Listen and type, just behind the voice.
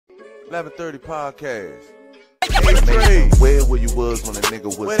11:30 podcast. Hey, where you was when a nigga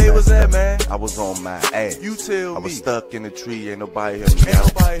was where they was at, man? I was on my ass. You tell me. I was stuck in a tree, ain't nobody help me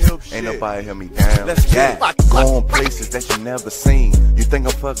down. Ain't nobody help me down. Let's get it. Going places that you never seen. You think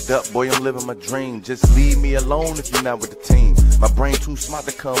I'm fucked up, boy, I'm living my dream. Just leave me alone if you're not with the team. My brain too smart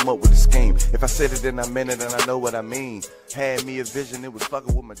to come up with a scheme. If I said it, then I meant it, and I know what I mean. Had me a vision, it was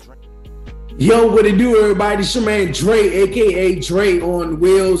fucking with my dream. Yo, what it do, everybody? It's your man Dre, aka Dre on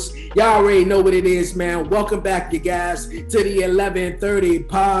Wheels. Y'all already know what it is, man. Welcome back, you guys, to the 11:30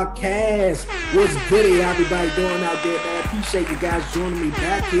 podcast. What's goody, everybody doing out there, man? Appreciate you guys joining me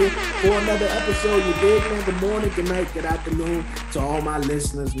back here for another episode. You dig, man? Good morning, good night, good afternoon to all my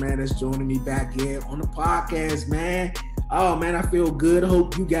listeners, man, that's joining me back here on the podcast, man. Oh, man, I feel good.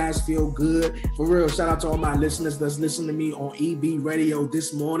 Hope you guys feel good. For real, shout out to all my listeners that's listening to me on EB Radio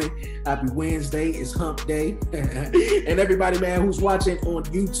this morning. Happy Wednesday. It's hump day. And everybody, man, who's watching on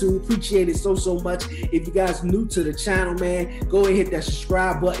YouTube, appreciate it so much. If you guys new to the channel, man, go and hit that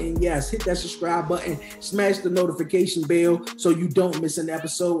subscribe button. Yes, hit that subscribe button. Smash the notification bell so you don't miss an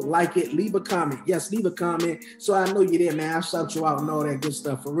episode. Like it. Leave a comment. Yes, leave a comment so I know you're there, man. I'll shout you out and all that good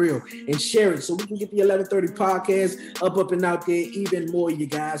stuff for real. And share it so we can get the 11:30 podcast up and out there even more, you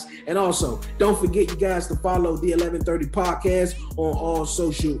guys. And also, don't forget, you guys, to follow the 11:30 podcast on all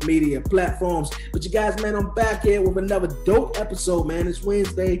social media platforms. But you guys, man, I'm back here with another dope episode, man. It's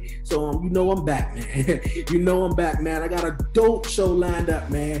Wednesday, so you know I'm back, man. You know I'm back, man. I got a dope show lined up,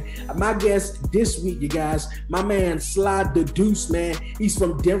 man. My guest this week, you guys, my man Sly Tha Deuce, man. He's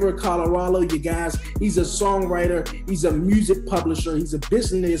from Denver, Colorado, you guys. He's a songwriter. He's a music publisher. He's a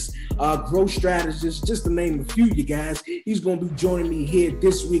business growth strategist, just to name a few, you guys. He's going to be joining me here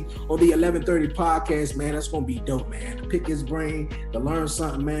this week on the 11:30 podcast, man. That's going to be dope, man. To pick his brain, to learn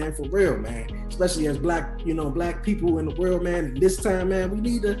something, man, for real, man. Especially as black people in the world, man. And this time, man, we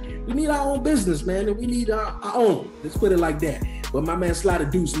need our own business, man. And we need our own. Let's put it like that. But my man Sly Tha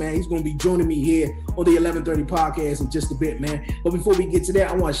Deuce, man, he's going to be joining me here on the 11:30 podcast in just a bit, man. But before we get to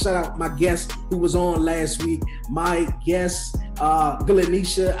that, I want to shout out my guest who was on last week. My guest,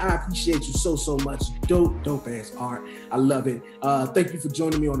 Galanisha, I appreciate you so much. Dope ass art. I love it. Thank you for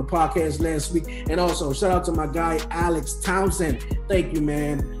joining me on the podcast last week. And also, shout out to my guy, Alex Townsend. Thank you,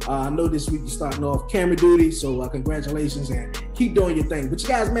 man. I know this week you're starting off camera duty, so congratulations and keep doing your thing. But you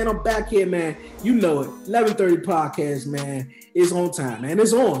guys, man, I'm back here, man. You know it. 11:30 podcast, man. It's on time, man.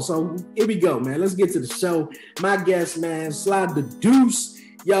 It's on. So here we go, man. Let's get to the show. My guest, man, Sly Tha Deuce.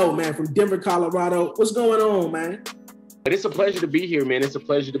 Yo, man, from Denver, Colorado. What's going on, man? It's a pleasure to be here, man. It's a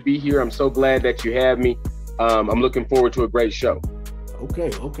pleasure to be here. I'm so glad that you have me. I'm looking forward to a great show.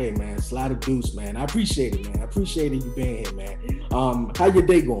 Okay, man. Sly Tha Deuce, man. I appreciate it, man. I appreciate you being here, man. How your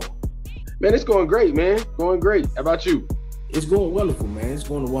day going? Man, it's going great, man. Going great. How about you? It's going wonderful, man. It's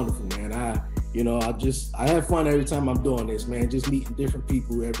going wonderful, man. I have fun every time I'm doing this, man. Just meeting different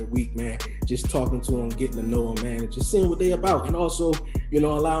people every week, man. Just talking to them, getting to know them, man, and just seeing what they about. And also,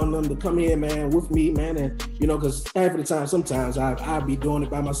 allowing them to come here, man, with me, man. And, because half of the time, sometimes I'll be doing it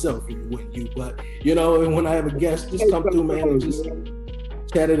by myself if it wasn't you. But, and when I have a guest, just come through, man, and just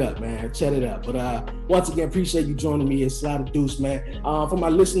chat it up, man. Chat it up. But once again, appreciate you joining me. It's Sly Tha Deuce, man. For my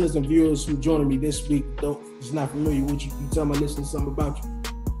listeners and viewers who joining me this week, is not familiar with you, tell my listeners something about you.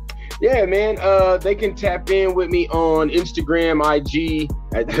 Yeah, man. They can tap in with me on Instagram, IG.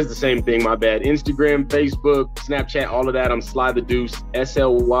 That's the same thing, my bad. Instagram, Facebook, Snapchat, all of that. I'm Sly Tha Deuce,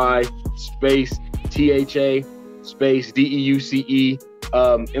 SLY space THA space DEUCE.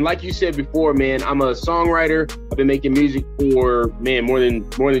 And like you said before, man, I'm a songwriter. I've been making music for, man, more than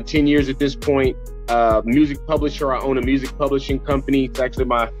 10 years at this point. Music publisher. I own a music publishing company. It's actually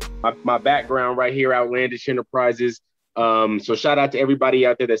my background right here, Outlandish Enterprises. So shout out to everybody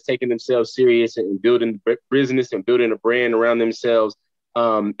out there that's taking themselves serious and building business and building a brand around themselves.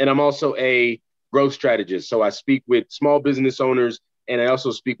 And I'm also a growth strategist. So I speak with small business owners, and I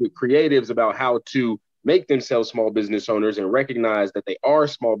also speak with creatives about how to make themselves small business owners and recognize that they are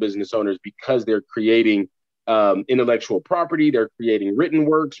small business owners because they're creating intellectual property. They're creating written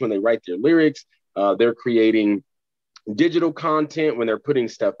works when they write their lyrics. They're creating digital content when they're putting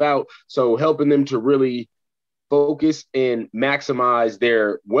stuff out. So helping them to really focus and maximize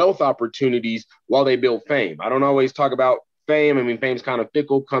their wealth opportunities while they build fame. I don't always talk about fame. I mean, fame's kind of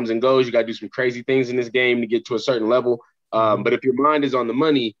fickle, comes and goes. You got to do some crazy things in this game to get to a certain level. But if your mind is on the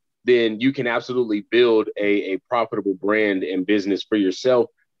money, then you can absolutely build a profitable brand and business for yourself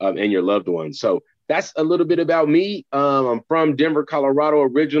and your loved ones. So that's a little bit about me. I'm from Denver, Colorado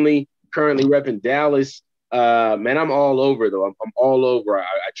originally, currently repping Dallas. Man, I'm all over, though. I'm all over.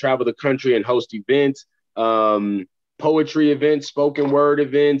 I travel the country and host events. Poetry events, spoken word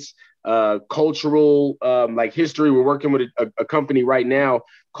events, cultural, like history. We're working with a company right now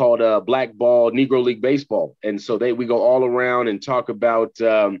called Black Ball Negro League Baseball. And so we go all around and talk about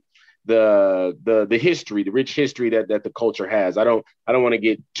the history, the rich history that the culture has. I don't want to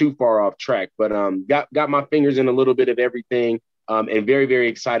get too far off track, but got my fingers in a little bit of everything. And very, very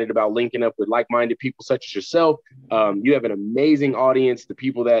excited about linking up with like-minded people such as yourself. You have an amazing audience. The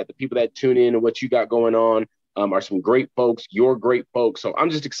people that tune in and what you got going on are some great folks. You're great folks. So I'm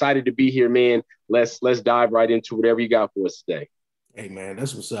just excited to be here, man. Let's dive right into whatever you got for us today. Hey man,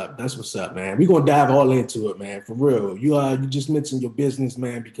 that's what's up. That's what's up, man. We're gonna dive all into it, man. For real. You just mentioned your business,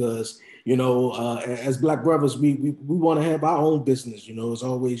 man, because as Black brothers, we want to have our own business. It's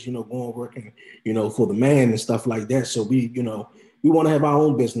always going working, for the man and stuff like that. So we want to have our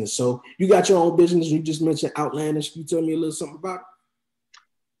own business. So you got your own business. You just mentioned Outlandish. Can you tell me a little something about it?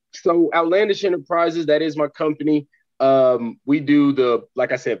 So Outlandish Enterprises, that is my company. We do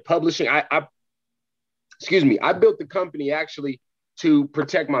like I said, publishing. I built the company actually to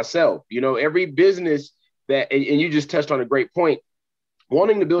protect myself. Every business and you just touched on a great point.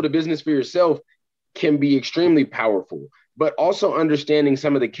 Wanting to build a business for yourself can be extremely powerful, but also understanding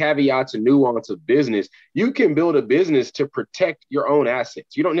some of the caveats and nuance of business. You can build a business to protect your own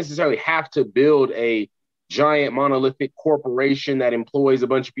assets. You don't necessarily have to build a giant monolithic corporation that employs a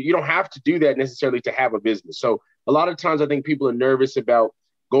bunch of people. You don't have to do that necessarily to have a business. So a lot of times I think people are nervous about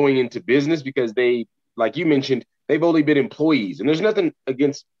going into business because they, like you mentioned, they've only been employees. And there's nothing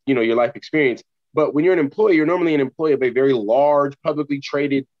against, your life experience. But when you're an employee, you're normally an employee of a very large, publicly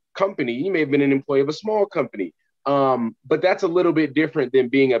traded company. You may have been an employee of a small company. But that's a little bit different than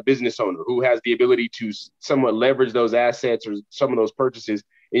being a business owner who has the ability to somewhat leverage those assets or some of those purchases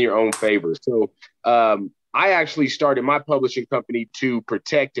in your own favor. So I actually started my publishing company to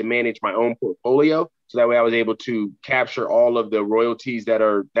protect and manage my own portfolio. So that way I was able to capture all of the royalties that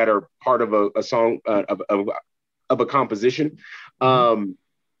are part of a song of a composition.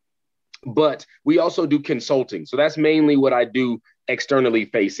 But we also do consulting. So that's mainly what I do externally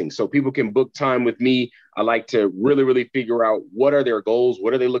facing. So people can book time with me. I like to really, really figure out what are their goals?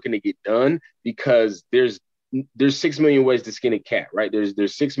 What are they looking to get done? Because there's 6 million ways to skin a cat, right?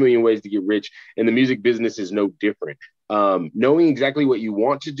 There's 6 million ways to get rich, and the music business is no different. Knowing exactly what you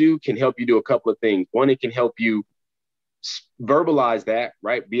want to do can help you do a couple of things. One, it can help you verbalize that,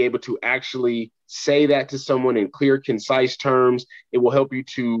 right? Be able to actually say that to someone in clear, concise terms. It will help you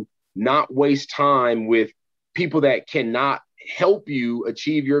to not waste time with people that cannot help you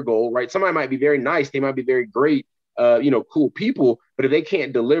achieve your goal, right? Somebody might be very nice. They might be very great, cool people, but if they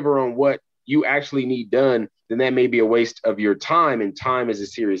can't deliver on what you actually need done, then that may be a waste of your time, and time is a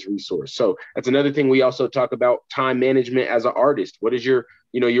serious resource. So that's another thing we also talk about: time management as an artist. What is your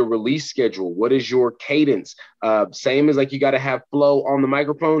release schedule? What is your cadence? Same as like you got to have flow on the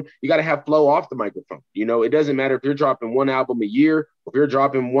microphone, you got to have flow off the microphone. It doesn't matter if you're dropping one album a year, if you're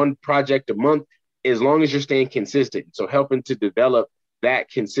dropping one project a month, as long as you're staying consistent. So helping to develop that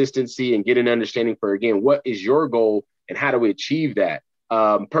consistency and get an understanding for, again, what is your goal and how do we achieve that?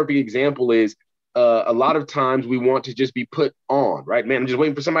 Perfect example is a lot of times we want to just be put on, right? Man, I'm just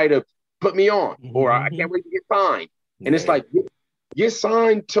waiting for somebody to put me on, or I can't wait to get signed. And it's like, get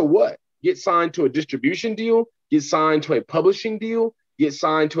signed to what? Get signed to a distribution deal, get signed to a publishing deal, get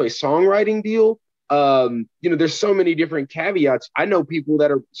signed to a songwriting deal. There's so many different caveats. I know people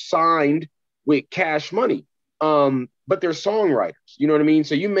that are signed with cash money, but they're songwriters. You know what I mean?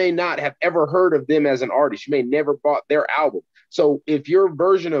 So you may not have ever heard of them as an artist. You may never bought their album. So if your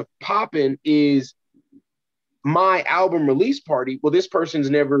version of poppin' is my album release party, well, this person's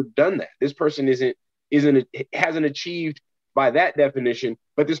never done that. This person hasn't achieved by that definition,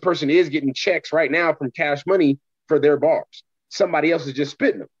 but this person is getting checks right now from Cash Money for their bars. Somebody else is just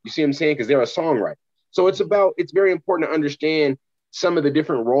spitting them. You see what I'm saying? Because they're a songwriter. So it's very important to understand some of the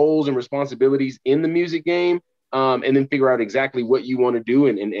different roles and responsibilities in the music game, and then figure out exactly what you want to do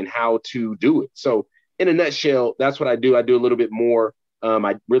and how to do it. So in a nutshell, that's what I do. I do a little bit more.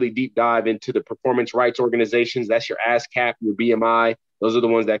 I really deep dive into the performance rights organizations. That's your ASCAP, your BMI. Those are the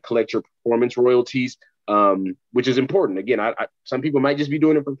ones that collect your performance royalties, which is important. Again, some people might just be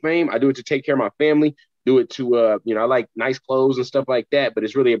doing it for fame. I do it to take care of my family, do it to, I like nice clothes and stuff like that, but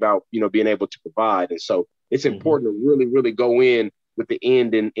it's really about, being able to provide. And so it's important to really, really go in with the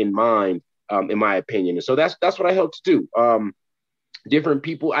end in mind, in my opinion. And so that's what I help to do. Different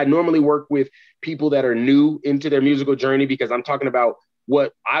people. I normally work with people that are new into their musical journey, because I'm talking about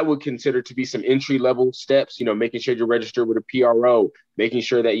what I would consider to be some entry level steps, making sure you're registered with a PRO, making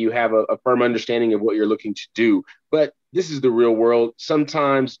sure that you have a firm understanding of what you're looking to do. But this is the real world.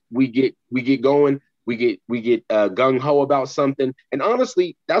 Sometimes we get going, we get gung ho about something. And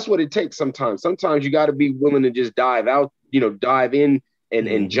honestly, that's what it takes sometimes. Sometimes you got to be willing to just dive in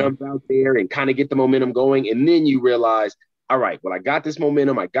and jump out there and kind of get the momentum going. And then you realize, all right, well, I got this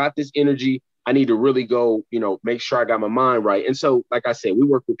momentum, I got this energy. I need to really go, make sure I got my mind right. And so, like I said, we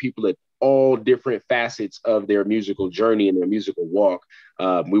work with people at all different facets of their musical journey and their musical walk.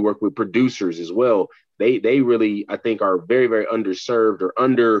 We work with producers as well. They really, I think, are very, very underserved or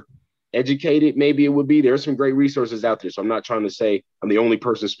undereducated. Maybe it would be. There's some great resources out there. So I'm not trying to say I'm the only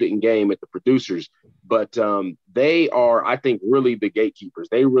person spitting game at the producers, but they are, I think, really the gatekeepers.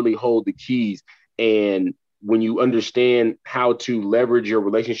 They really hold the keys. And when you understand how to leverage your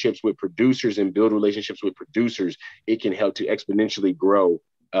relationships with producers and build relationships with producers, it can help to exponentially grow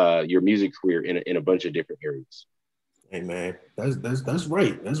your music career in a bunch of different areas. Hey man, that's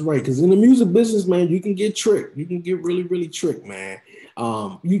right. That's right. Because in the music business, man, you can get tricked. You can get really, really tricked, man.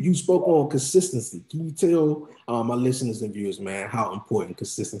 You spoke on consistency. Can you tell my listeners and viewers, man, how important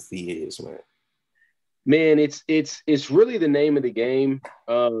consistency is, man? Man, it's really the name of the game.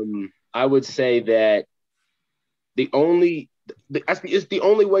 I would say that it's the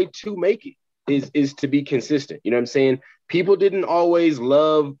only way to make it is to be consistent. You know what I'm saying? People didn't always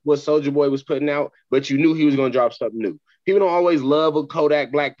love what Soulja Boy was putting out, but you knew he was going to drop something new. People don't always love what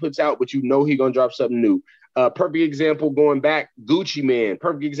Kodak Black puts out, but you know he's going to drop something new. Perfect example going back, Gucci Mane.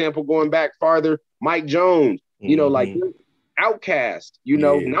 Perfect example going back farther, Mike Jones. Like Outkast.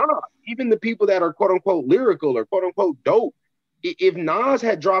 Nas. Even the people that are quote unquote lyrical or quote unquote dope. If Nas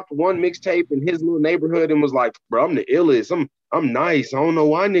had dropped one mixtape in his little neighborhood and was like, bro, I'm the illest. I'm nice. I don't know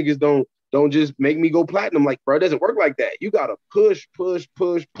why niggas don't just make me go platinum. Like, bro, it doesn't work like that. You gotta push.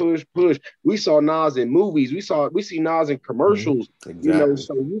 We saw Nas in movies. We see Nas in commercials. Exactly.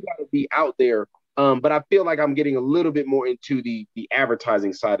 So you gotta be out there. But I feel like I'm getting a little bit more into the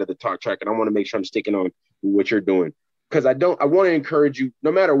advertising side of the talk track, and I want to make sure I'm sticking on what you're doing. Because I want to encourage you,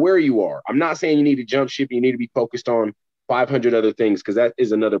 no matter where you are. I'm not saying you need to jump ship. You need to be focused on 500 other things, because that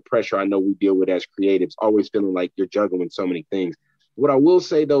is another pressure I know we deal with as creatives, always feeling like you're juggling so many things. What I will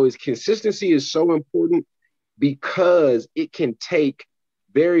say, though, is consistency is so important because it can take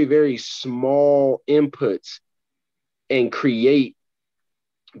very, very small inputs and create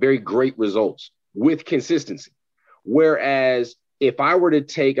very great results with consistency. Whereas if I were to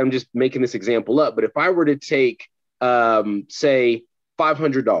take, I'm just making this example up, but if I were to take, say,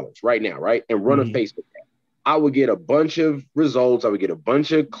 $500 right now, right, and run a Facebook ad, I would get a bunch of results. I would get a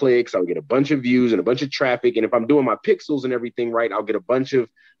bunch of clicks. I would get a bunch of views and a bunch of traffic. And if I'm doing my pixels and everything right, I'll get a bunch of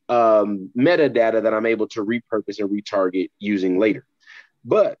metadata that I'm able to repurpose and retarget using later.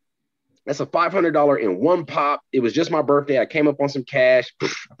 But that's a $500 in one pop. It was just my birthday. I came up on some cash.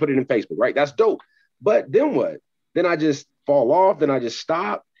 I put it in Facebook, right? That's dope. But then what? Then I just fall off. Then I just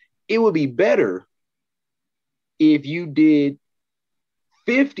stop. It would be better if you did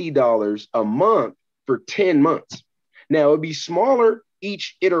 $50 a month for 10 months. Now, it would be smaller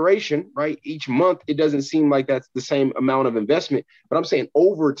each iteration, right? Each month, it doesn't seem like that's the same amount of investment. But I'm saying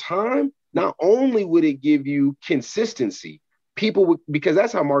over time, not only would it give you consistency, people would, because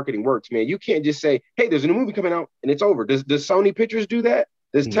that's how marketing works, man. You can't just say, hey, there's a new movie coming out and it's over. Does Sony Pictures do that?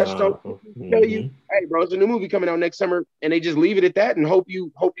 Does Touchstone tell you, hey, bro, there's a new movie coming out next summer, and they just leave it at that and hope you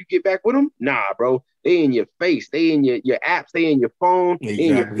get back with them? Nah, bro. They in your face. They in your apps. They in your phone.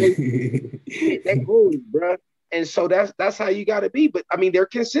 Exactly. They hold, bro. And so that's how you got to be. But I mean, they're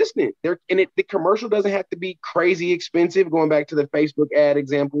consistent. The commercial doesn't have to be crazy expensive. Going back to the Facebook ad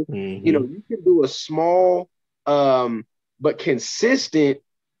example, you can do a small but consistent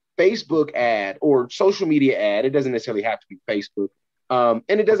Facebook ad or social media ad. It doesn't necessarily have to be Facebook. And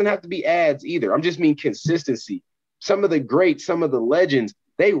it doesn't have to be ads either. I'm just mean consistency. Some of the greats, some of the legends,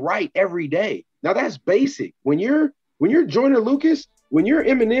 they write every day. Now that's basic. When you're Joyner Lucas, when you're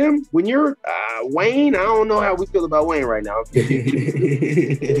Eminem, when you're Wayne, I don't know how we feel about Wayne right now.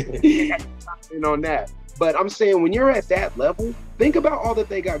 On that. But I'm saying when you're at that level, think about all that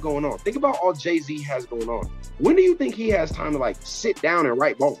they got going on. Think about all Jay-Z has going on. When do you think he has time to like sit down and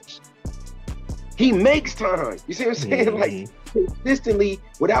write bars? He makes time. You see what I'm saying? Like consistently,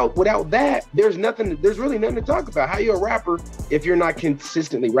 without that, there's really nothing to talk about. How are you a rapper if you're not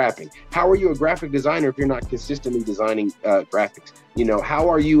consistently rapping? How are you a graphic designer if you're not consistently designing graphics? How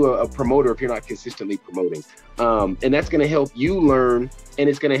are you a promoter if you're not consistently promoting? And that's going to help you learn, and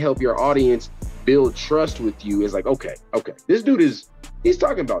it's going to help your audience build trust with you. It's like, okay, this dude he's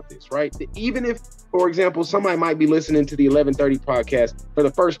talking about this, right? Even if, for example, somebody might be listening to the 1130 podcast for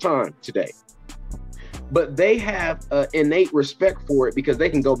the first time today, but they have innate respect for it because they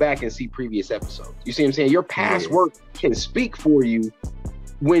can go back and see previous episodes. You see what I'm saying? Your past work can speak for you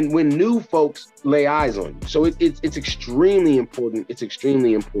when new folks lay eyes on you. So it's extremely important. It's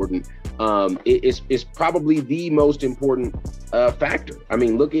extremely important. It's probably the most important factor. I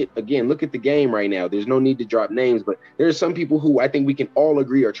mean, look at the game right now. There's no need to drop names, but there's some people who I think we can all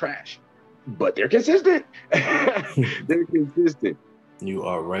agree are trash, but they're consistent. They're consistent. You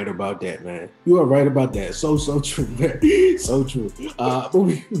are right about that, man. You are right about that. So true, man. So true. But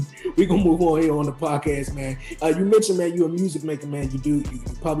we gonna move on here on the podcast, man. You mentioned, man, you're a music maker, man. You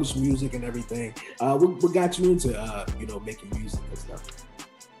publish music and everything. What got you into making music and stuff?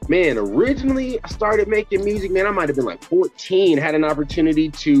 Man, originally I started making music, man. I might have been like 14. Had an opportunity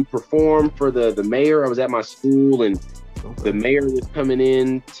to perform for the mayor. I was at my school, and the mayor was coming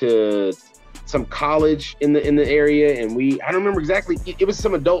in to some college in the area, and I don't remember exactly. It was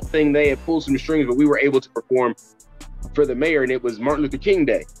some adult thing. They had pulled some strings, but we were able to perform for the mayor, and it was Martin Luther King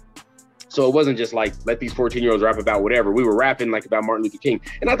Day. So it wasn't just like, let these 14-year-olds rap about whatever. We were rapping like about Martin Luther King.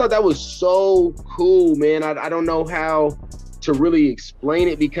 And I thought that was so cool, man. I don't know how to really explain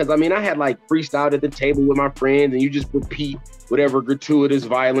it, because I mean, I had like freestyled at the table with my friends, and you just repeat whatever gratuitous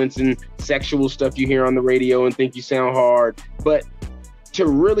violence and sexual stuff you hear on the radio and think you sound hard. But to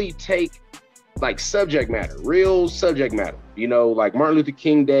really take like subject matter, real subject matter, like Martin Luther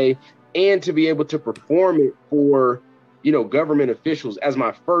King Day, and to be able to perform it for, government officials as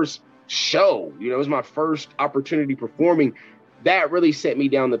my first show, it was my first opportunity performing. That really set me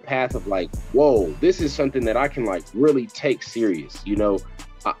down the path of like, whoa, this is something that I can like really take serious. You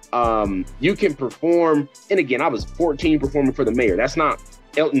can perform. And again, I was 14 performing for the mayor. That's not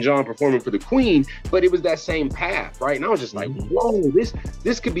Elton John performing for the Queen, but it was that same path, right? And I was just like, whoa,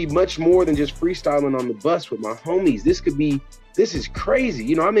 this could be much more than just freestyling on the bus with my homies. This is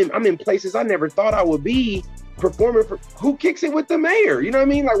crazy. I'm in places I never thought I would be performing for. Who kicks it with the mayor? You know what I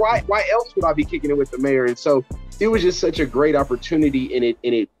mean? Like, why else would I be kicking it with the mayor? And so it was just such a great opportunity,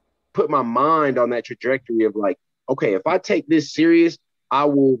 and it put my mind on that trajectory of like, okay, if I take this serious, I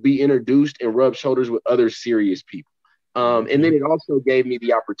will be introduced and rub shoulders with other serious people. And then it also gave me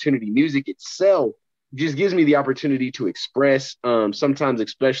the opportunity. Music itself just gives me the opportunity to express. Sometimes,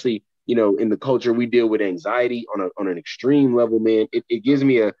 especially, in the culture, we deal with anxiety on an extreme level, man. It gives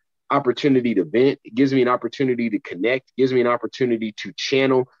me an opportunity to vent. It gives me an opportunity to connect. It gives me an opportunity to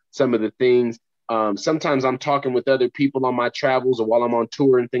channel some of the things. Sometimes I'm talking with other people on my travels or while I'm on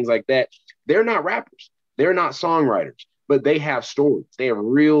tour and things like that. They're not rappers. They're not songwriters, but they have stories. They have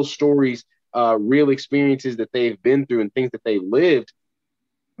real stories, real experiences that they've been through and things that they've lived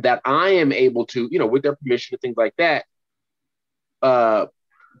that I am able to, with their permission and things like that,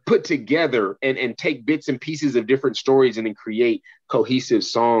 put together and take bits and pieces of different stories and then create cohesive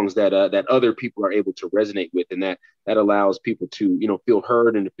songs that other people are able to resonate with. And that allows people to, feel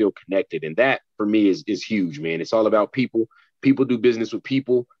heard and to feel connected. And that for me is huge, man. It's all about people. People do business with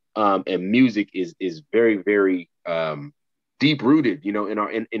people. And music is very, very deep rooted,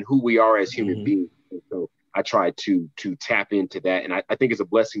 in who we are as human beings. And so I try to tap into that. And I think it's a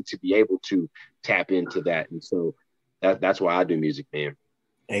blessing to be able to tap into that. And so that's why I do music, man.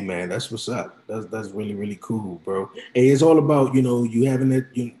 Hey man, that's what's up. That's really, really cool, bro. Hey, it's all about, you having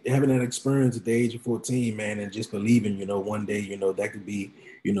that experience at the age of 14, man, and just believing, one day, that could be,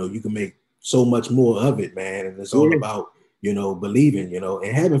 you can make so much more of it, man. And it's all about, believing, and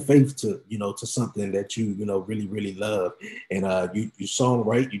having faith to, to something that you, really, really love. And you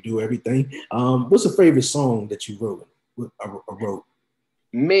songwrite, you do everything. What's a favorite song that you wrote?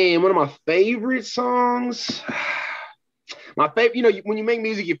 Man, one of my favorite songs. My favorite, when you make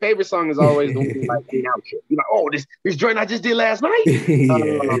music, your favorite song is always the one like the outro. You're like, oh, this joint I just did last night.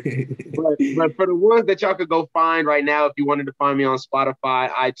 But for the ones that y'all could go find right now, if you wanted to find me on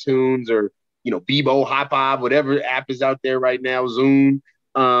Spotify, iTunes, or Bebo, Hop, whatever app is out there right now, Zoom.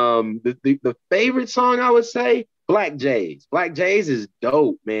 The favorite song I would say, Black Jays. Black Jays is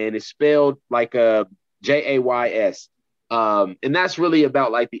dope, man. It's spelled like Jays. And that's really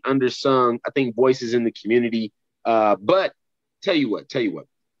about like the undersung, I think, voices in the community. But tell you what,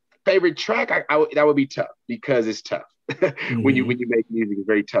 favorite track, that would be tough because it's tough. when you make music, it's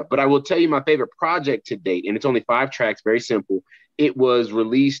very tough. But I will tell you my favorite project to date, and it's only 5 tracks, very simple. It was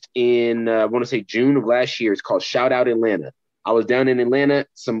released in, I want to say June of last year. It's called Shout Out Atlanta. I was down in Atlanta,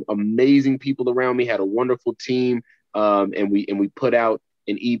 some amazing people around me, had a wonderful team. And we put out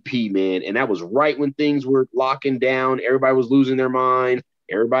an EP, man. And that was right when things were locking down. Everybody was losing their mind.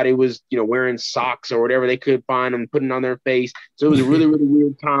 Everybody was, wearing socks or whatever they could find and putting on their face. So it was a really, really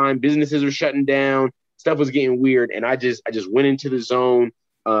weird time. Businesses were shutting down. Stuff was getting weird. And I just went into the zone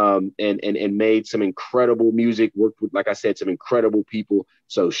and made some incredible music, worked with, like I said, some incredible people.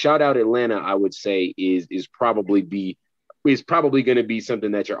 So Shout Out Atlanta, I would say is probably is probably going to be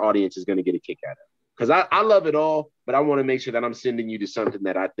something that your audience is going to get a kick out of. Because I love it all, but I want to make sure that I'm sending you to something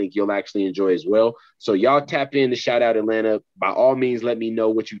that I think you'll actually enjoy as well. So y'all tap in to Shout Out Atlanta. By all means, let me know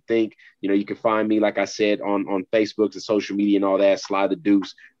what you think. You know, you can find me, like I said, on Facebook and social media and all that, Sly Tha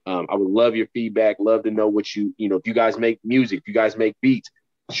Deuce. I would love your feedback. Love to know what you know, if you guys make music, if you guys make beats,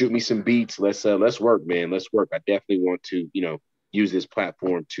 shoot me some beats. Let's work, man. Let's work. I definitely want to, you know, use this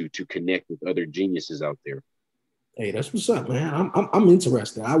platform to connect with other geniuses out there. Hey, that's what's up, man. I'm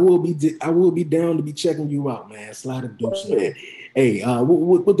interested. I will be down to be checking you out, man. Sly Tha Deuce, man. Hey,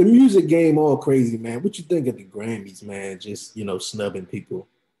 with the music game all crazy, man. What you think of the Grammys, man? Just, you know, snubbing people.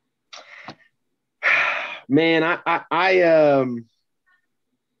 Man, I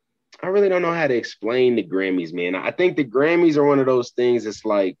really don't know how to explain the Grammys, man. I think the Grammys are one of those things. It's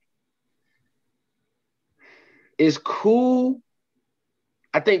like, it's cool,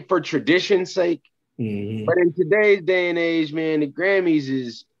 I think, for tradition's sake. Mm-hmm. But in today's day and age, man, the Grammys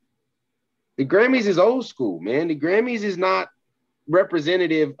is old school, man. The Grammys is not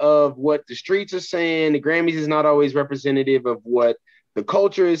representative of what the streets are saying. The Grammys is not always representative of what the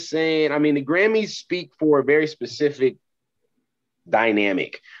culture is saying. I mean, the Grammys speak for a very specific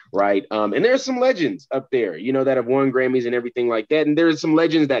dynamic, right? And there's some legends up there, you know, that have won Grammys and everything like that. And there's some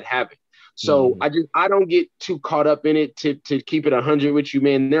legends that haven't. So I don't get too caught up in it to keep it 100 with you,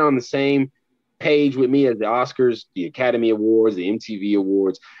 man. They're on the same page with me as the Oscars, the Academy Awards, the MTV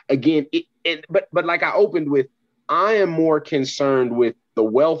Awards. Again, but like I opened with, I am more concerned with the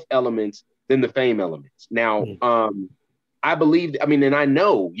wealth elements than the fame elements. Now, I believe, I mean, and I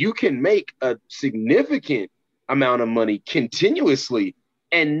know you can make a significant amount of money continuously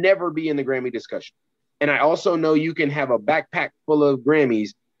and never be in the Grammy discussion. And I also know you can have a backpack full of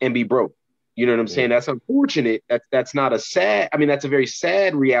Grammys and be broke. You know what I'm saying? That's unfortunate. That's not a sad, I mean, that's a very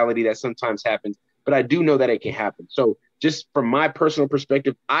sad reality that sometimes happens, but I do know that it can happen. So just from my personal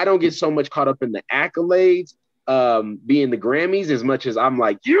perspective, I don't get so much caught up in the accolades, being the Grammys, as much as I'm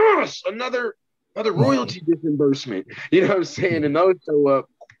like, yes, another royalty disbursement. You know what I'm saying? And those show up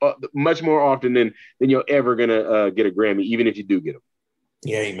much more often than you're ever gonna get a Grammy, even if you do get them.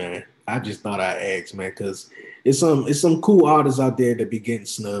 Yeah, man. I just thought I'd ask, man, because it's some cool artists out there that be getting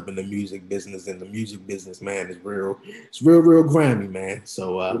snubbed in the music business, and the music business, man, is real. It's real grimy, man.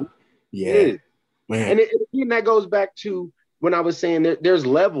 So yeah, man. And again, that goes back to when I was saying that there's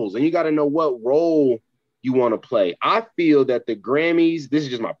levels, and you got to know what role you want to play. I feel that the Grammys, this is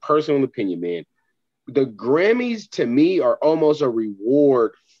just my personal opinion, man. The Grammys to me are almost a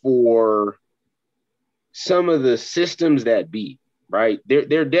reward for some of the systems that be. Right.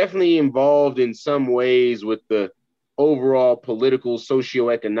 They're definitely involved in some ways with the overall political,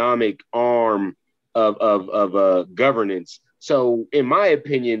 socioeconomic arm of governance. So in my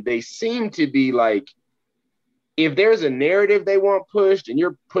opinion, they seem to be like, if there's a narrative they want pushed and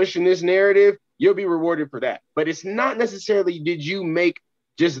you're pushing this narrative, you'll be rewarded for that. But it's not necessarily, did you make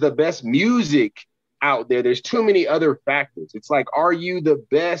just the best music out there? There's too many other factors. It's like, are you the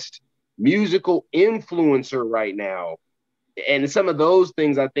best musical influencer right now? And some of those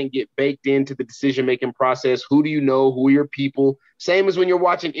things, I think, get baked into the decision-making process. Who do you know? Who are your people? Same as when you're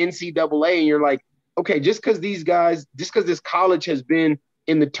watching NCAA and you're like, okay, just because this college has been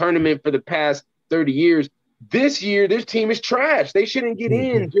in the tournament for the past 30 years, this year, this team is trash. They shouldn't get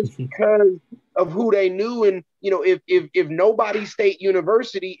in just because of who they knew. And, you know, if nobody State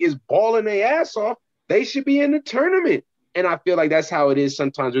University is balling their ass off, they should be in the tournament. And I feel like that's how it is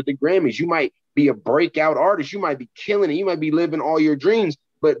sometimes with the Grammys. You might be a breakout artist. You might be killing it. You might be living all your dreams.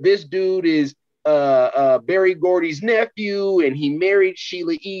 But this dude is Berry Gordy's nephew, and he married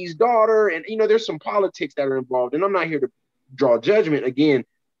Sheila E.'s daughter. And, you know, there's some politics that are involved. And I'm not here to draw judgment. Again,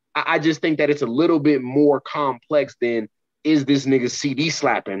 I just think that it's a little bit more complex than, is this nigga CD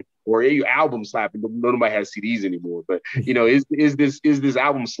slapping or are you album slapping? Nobody has CDs anymore. But, you know, is this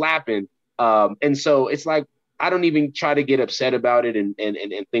album slapping? And so it's like, I don't even try to get upset about it and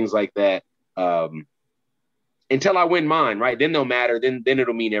things like that. Until I win mine, right? Then they'll matter. Then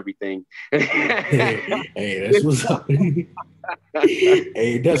it'll mean everything. Hey, that's what's up.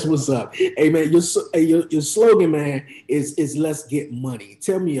 Hey, that's what's up. Hey, man, your slogan, man, is let's get money.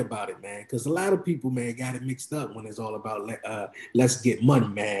 Tell me about it, man, because a lot of people, man, got it mixed up when it's all about let's get money,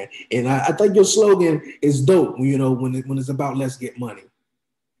 man. And I think your slogan is dope. You know, when it's about let's get money.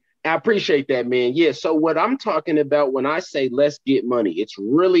 I appreciate that, man. Yeah. So what I'm talking about when I say let's get money, it's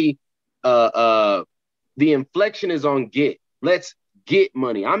really the inflection is on get. Let's get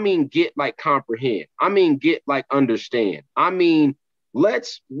money. I mean, get like comprehend. I mean, get like understand. I mean,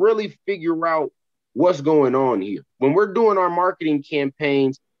 let's really figure out what's going on here. When we're doing our marketing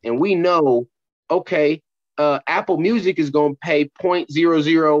campaigns and we know, okay, Apple Music is going to pay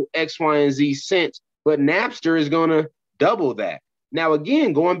 0.00 X, Y, and Z cents, but Napster is going to double that. Now,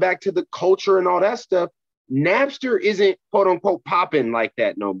 again, going back to the culture and all that stuff, Napster isn't quote unquote popping like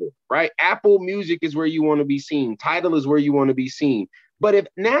that no more, right? Apple Music is where you want to be seen. Tidal is where you want to be seen. But if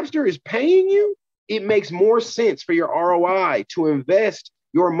Napster is paying you, it makes more sense for your ROI to invest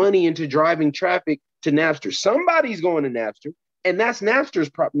your money into driving traffic to Napster. Somebody's going to Napster, and that's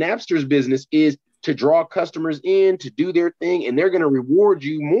Napster's business is to draw customers in, to do their thing, and they're going to reward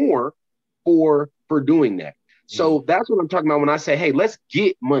you more for doing that. So that's what I'm talking about when I say, hey, let's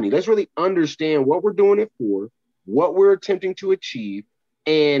get money. Let's really understand what we're doing it for, what we're attempting to achieve,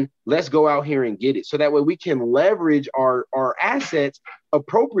 and let's go out here and get it. So that way we can leverage our assets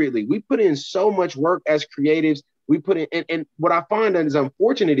appropriately. We put in so much work as creatives. We put in, and what I find that is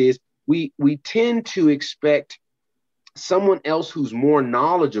unfortunate is we tend to expect someone else who's more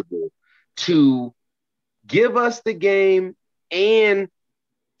knowledgeable to give us the game and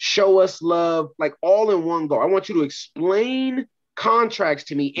show us love, like all in one go. I want you to explain contracts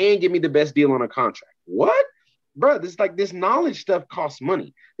to me and give me the best deal on a contract. What? Bro, this knowledge stuff costs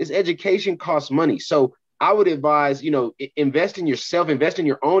money. This education costs money. So I would advise, invest in yourself, invest in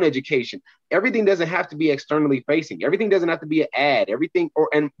your own education. Everything doesn't have to be externally facing. Everything doesn't have to be an ad.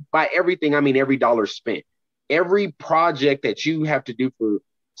 And by everything, I mean every dollar spent. Every project that you have to do for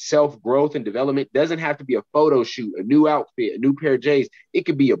self-growth and development doesn't have to be a photo shoot, a new outfit, a new pair of J's. It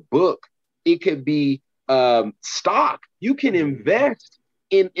could be a book. It could be stock. You can invest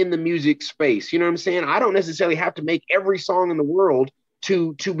in the music space. You know what I'm saying? I don't necessarily have to make every song in the world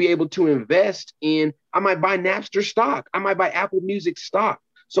to be able to invest in. I might buy Napster stock. I might buy Apple Music stock.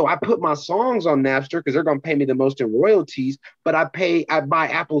 So I put my songs on Napster because they're going to pay me the most in royalties, but I buy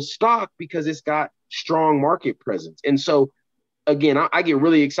Apple stock because it's got strong market presence. And so again, I get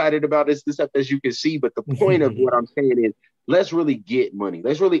really excited about this stuff, as you can see, but the point of what I'm saying is let's really get money.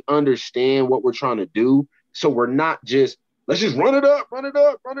 Let's really understand what we're trying to do. So we're not just, let's just run it up,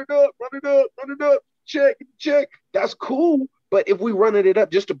 check. That's cool. But if we run it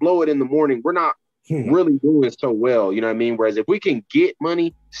up just to blow it in the morning, we're not really doing so well. You know what I mean? Whereas if we can get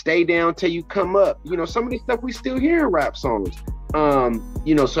money, stay down till you come up, some of the stuff we still hear in rap songs.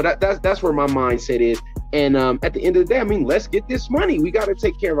 So that's where my mindset is. And at the end of the day, I mean, let's get this money. We got to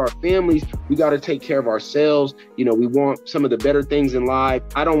take care of our families. We got to take care of ourselves. We want some of the better things in life.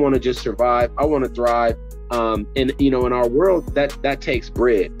 I don't want to just survive. I want to thrive. And in our world, that takes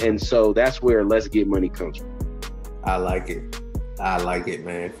bread. And so that's where let's get money comes from. I like it,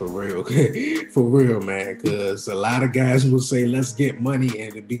 man. For real. For real, man. Because a lot of guys will say, let's get money,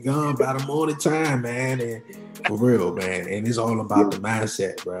 and it'll be gone by the morning time, man. And for real, man. And it's all about the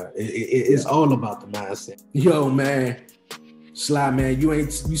mindset, bro. It's all about the mindset. Yo, man. Sly, man, you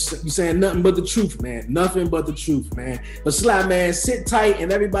saying nothing but the truth, man. Nothing but the truth, man. But Sly, man, sit tight,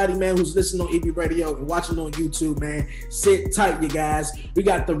 and everybody, man, who's listening on EB Radio and watching on YouTube, man, sit tight, you guys. We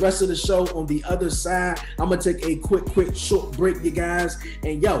got the rest of the show on the other side. I'm gonna take a quick, short break, you guys.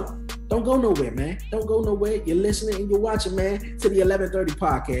 And yo, don't go nowhere, man. Don't go nowhere. You're listening and you're watching, man, to the 1130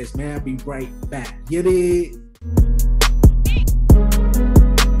 podcast, man. I'll be right back. You dig?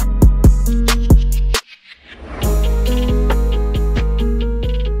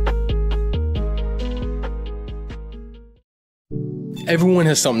 Everyone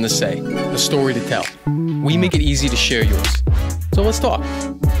has something to say, a story to tell. We make it easy to share yours. So let's talk.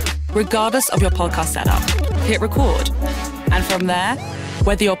 Regardless of your podcast setup, hit record. And from there,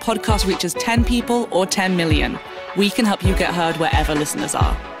 whether your podcast reaches 10 people or 10 million, we can help you get heard wherever listeners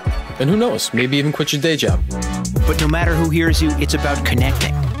are. And who knows, maybe even quit your day job. But no matter who hears you, it's about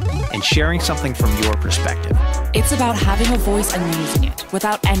connecting and sharing something from your perspective. It's about having a voice and using it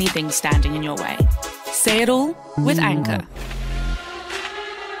without anything standing in your way. Say it all with Anchor.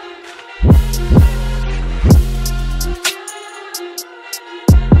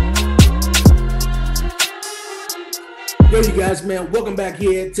 Yo, you guys, man, welcome back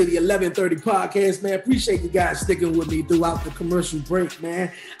here to the 1130 podcast, man. Appreciate you guys sticking with me throughout the commercial break,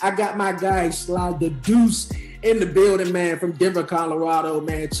 man. I got my guy, Sly Tha Deuce, in the building, man, from Denver, Colorado,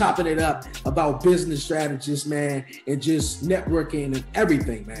 man, chopping it up about business strategies, man, and just networking and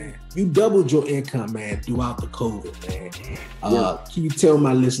everything, man. You doubled your income, man, throughout the COVID, man. Can you tell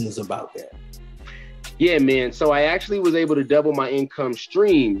my listeners about that? Yeah, man. So I actually was able to double my income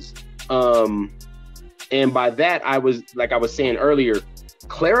streams. And by that, I was, like I was saying earlier,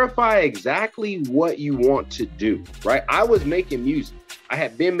 clarify exactly what you want to do, right? I was making music. I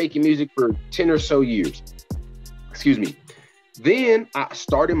had been making music for 10 or so years. Excuse me. Then I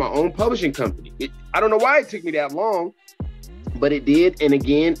started my own publishing company. I don't know why it took me that long. but it did. And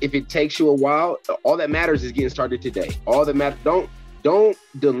again, if it takes you a while, all that matters is getting started today. All that matters, don't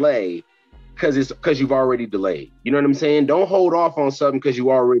delay because you've already delayed. You know what I'm saying? Don't hold off on something because you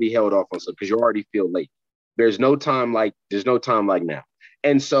already held off on something because you already feel late. There's no time like now.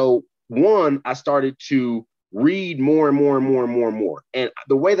 And so I started to read more and more and more and more and more. And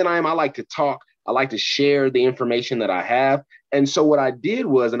the way that I am, I like to talk. I like to share the information that I have. And so what I did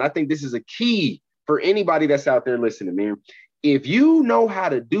was, and I think this is a key for anybody that's out there listening, man, if you know how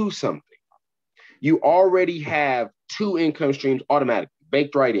to do something, you already have 2 income streams automatically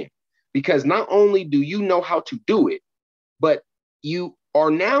baked right in. Because not only do you know how to do it, but you are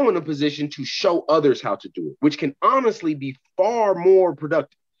now in a position to show others how to do it, which can honestly be far more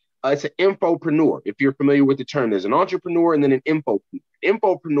productive. It's an infopreneur. If you're familiar with the term, there's an entrepreneur and then an infopreneur.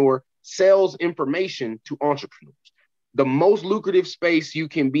 Infopreneur sells information to entrepreneurs. The most lucrative space you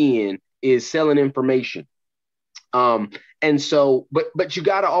can be in is selling information. And so, but you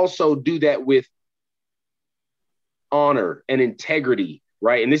got to also do that with honor and integrity,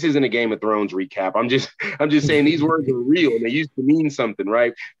 right? And this isn't a Game of Thrones recap. I'm just saying these words are real and they used to mean something,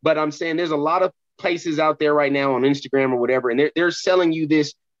 right? But I'm saying there's a lot of places out there right now on Instagram or whatever, and they're selling you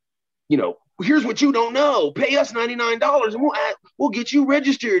this, here's what you don't know. Pay us $99 and we'll get you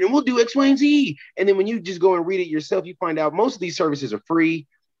registered and we'll do X, Y, and Z. And then when you just go and read it yourself, you find out most of these services are free.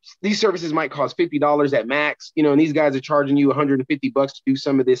 These services might cost $50 at max, and these guys are charging you $150 to do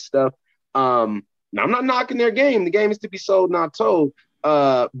some of this stuff. Now I'm not knocking their game. The game is to be sold, not told.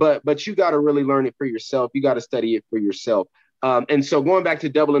 But you got to really learn it for yourself. You got to study it for yourself. And so going back to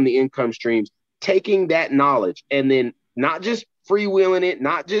doubling the income streams, taking that knowledge and then not just freewheeling it,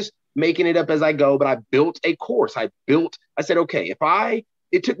 not just making it up as I go, but I built a course. I said, okay,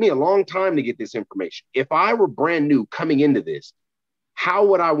 it took me a long time to get this information. If I were brand new coming into this, how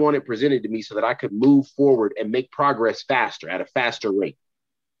would I want it presented to me so that I could move forward and make progress faster at a faster rate?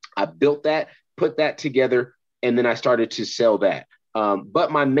 I built that, put that together, and then I started to sell that.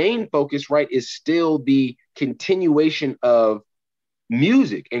 But my main focus, right, is still the continuation of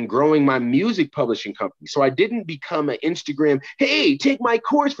music and growing my music publishing company. So I didn't become an Instagram, hey, take my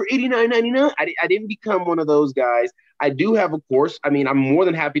course for $89.99. I didn't become one of those guys. I do have a course. I mean, I'm more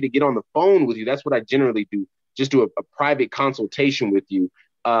than happy to get on the phone with you. That's what I generally do. Just do a private consultation with you.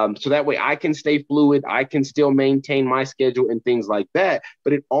 So that way I can stay fluid. I can still maintain my schedule and things like that.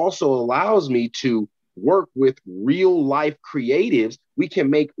 But it also allows me to work with real life creatives. We can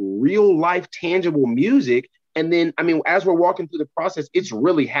make real life tangible music. And then, I mean, as we're walking through the process, it's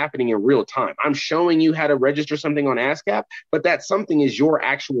really happening in real time. I'm showing you how to register something on ASCAP, but that something is your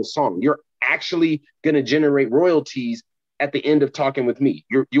actual song. You're actually going to generate royalties at the end of talking with me.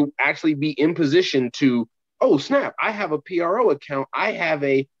 You'll actually be in position to, oh, snap, I have a PRO account, I have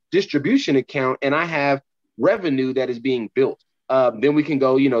a distribution account, and I have revenue that is being built. Then we can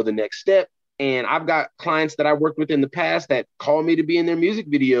go, the next step. And I've got clients that I worked with in the past that call me to be in their music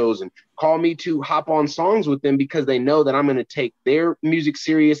videos and call me to hop on songs with them because they know that I'm going to take their music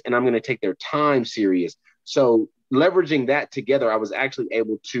serious and I'm going to take their time serious. So leveraging that together, I was actually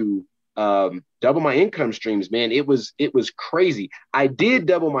able to double my income streams, man. It was crazy. I did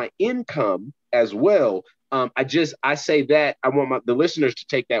double my income as well. I say that I want the listeners to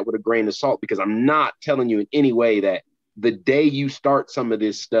take that with a grain of salt because I'm not telling you in any way that the day you start some of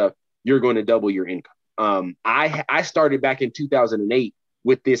this stuff, you're going to double your income. I started back in 2008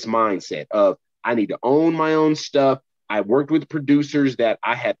 with this mindset of I need to own my own stuff. I worked with producers that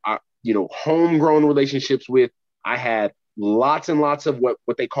I had, homegrown relationships with. I had lots and lots of what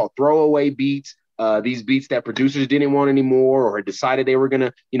they call throwaway beats. These beats that producers didn't want anymore or had decided they were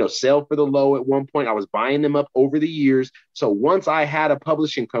going to, sell for the low at one point. I was buying them up over the years. So once I had a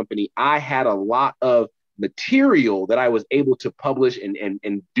publishing company, I had a lot of material that I was able to publish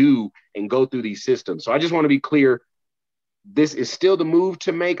and do and go through these systems. So I just want to be clear. This is still the move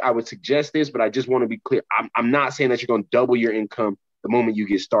to make. I would suggest this, but I just want to be clear. I'm not saying that you're going to double your income the moment you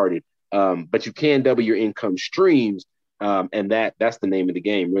get started, but you can double your income streams. And that's the name of the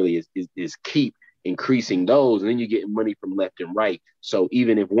game really is keep increasing those. And then you get money from left and right. So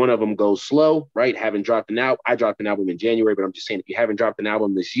even if one of them goes slow, right? Haven't dropped an album. I dropped an album in January, but I'm just saying, if you haven't dropped an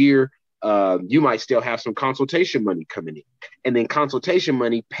album this year, you might still have some consultation money coming in, and then consultation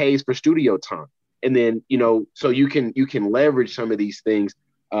money pays for studio time. And then, so you can leverage some of these things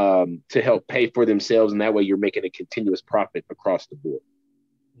to help pay for themselves. And that way you're making a continuous profit across the board.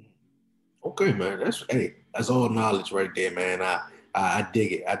 Okay, man. That's all knowledge right there, man. I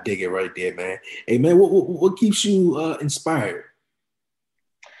dig it. I dig it right there, man. Hey, man, what keeps you inspired?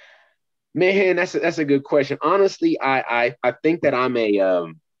 Man, that's a good question. Honestly, I think that I'm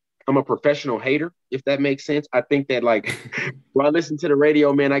I'm a professional hater, if that makes sense. I think that like when I listen to the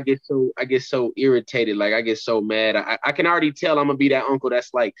radio, man, I get so irritated. Like I get so mad. I can already tell I'm gonna be that uncle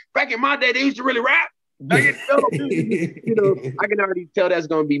that's like, back in my day, they used to really rap. I can already tell that's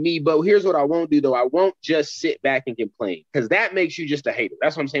gonna be me. But here's what I won't do though. I won't just sit back and complain, because that makes you just a hater.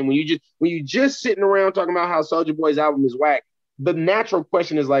 That's what I'm saying. When you just sitting around talking about how Soulja Boy's album is whack, the natural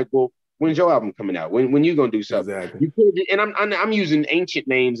question is like, well, when's your album coming out? When you gonna do something? Exactly. And I'm using ancient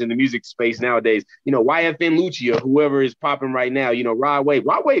names in the music space nowadays. YFN Lucia, whoever is popping right now. Rod Wave.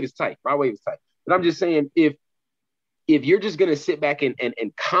 Rod Wave is tight. But I'm just saying, if you're just gonna sit back and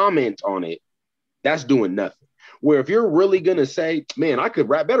comment on it, that's doing nothing. Where if you're really gonna say, man, I could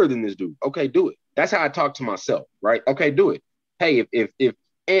rap better than this dude, okay, do it. That's how I talk to myself, right? Okay, do it. Hey,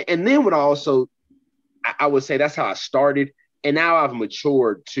 and then what I would say, that's how I started, and now I've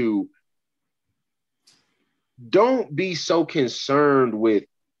matured to. Don't be so concerned with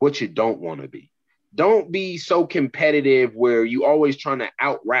what you don't want to be. Don't be so competitive where you always trying to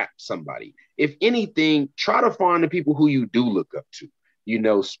out-rap somebody. If anything, try to find the people who you do look up to.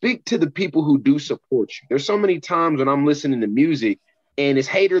 Speak to the people who do support you. There's so many times when I'm listening to music and it's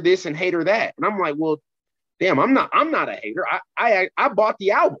hater this and hater that. And I'm like, well, damn, I'm not a hater. I bought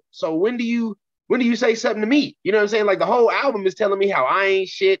the album. So when do you say something to me? You know what I'm saying? Like the whole album is telling me how I ain't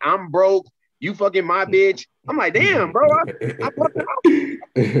shit. I'm broke. You fucking my bitch. I'm like, damn, bro. I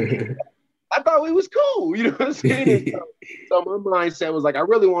thought it was cool. You know what I'm saying? So my mindset was like, I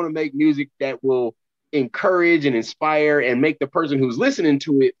really want to make music that will encourage and inspire and make the person who's listening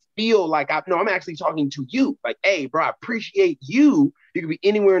to it feel like I'm actually talking to you. Like, hey, bro, I appreciate you. You could be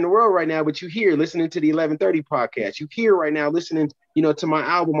anywhere in the world right now, but you here listening to the 1130 podcast. You here right now listening, to my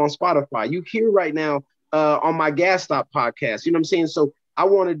album on Spotify. You here right now on my Gas Stop podcast. You know what I'm saying? So I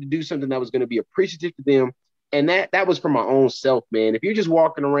wanted to do something that was going to be appreciative to them. And that was for my own self, man. If you're just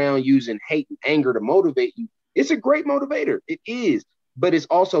walking around using hate and anger to motivate you, it's a great motivator. It is. But it's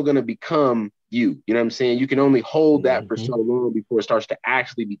also going to become you. You know what I'm saying? You can only hold that for so long before it starts to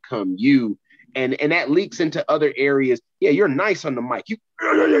actually become you. And that leaks into other areas. Yeah, you're nice on the mic. You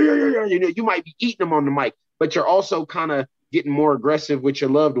might be eating them on the mic, but you're also kind of getting more aggressive with your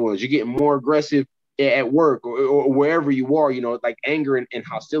loved ones. You're getting more aggressive at work or wherever you are, like anger and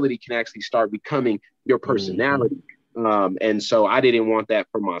hostility can actually start becoming your personality. And so I didn't want that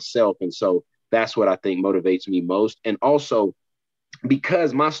for myself. And so that's what I think motivates me most. And also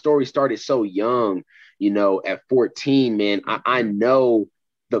because my story started so young, at 14, man, I know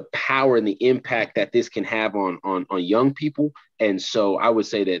the power and the impact that this can have on young people. And so I would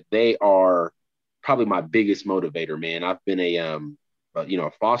say that they are probably my biggest motivator, man. I've been a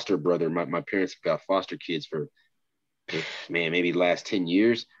foster brother. My parents have got foster kids for, maybe the last 10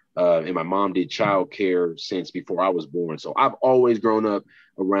 years. And my mom did childcare since before I was born. So I've always grown up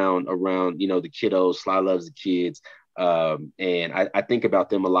around, the kiddos. Sly loves the kids. And I think about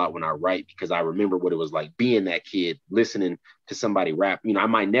them a lot when I write, because I remember what it was like being that kid, listening to somebody rap. I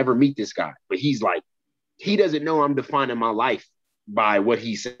might never meet this guy, but he's like, he doesn't know I'm defining my life by what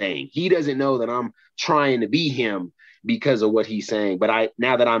he's saying. He doesn't know that I'm trying to be him because of what he's saying. But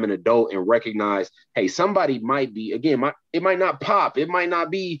now that I'm an adult and recognize, hey, somebody might be, again, it might not pop. It might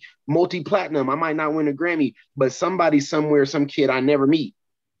not be multi-platinum. I might not win a Grammy, but somebody somewhere, some kid I never meet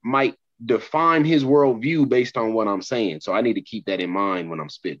might define his worldview based on what I'm saying. So I need to keep that in mind when I'm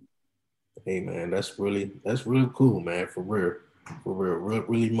spitting. Hey man, that's really cool, man. For real.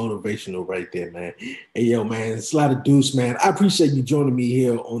 Really motivational right there, man. Hey, yo, man, Sly Tha Deuce, man. I appreciate you joining me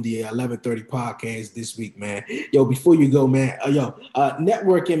here on the 1130 podcast this week, man. Yo, before you go, man,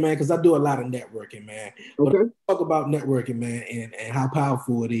 networking, man, because I do a lot of networking, man. Okay. Talk about networking, man, and how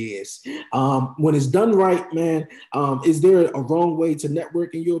powerful it is. When it's done right, man, is there a wrong way to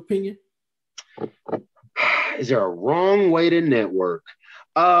network, in your opinion? Is there a wrong way to network?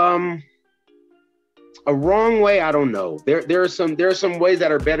 A wrong way, I don't know. There are some ways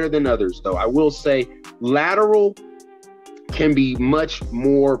that are better than others, though. I will say lateral can be much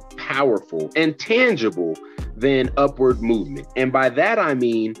more powerful and tangible than upward movement. And by that, I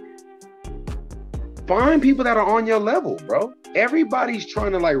mean, find people that are on your level, bro. Everybody's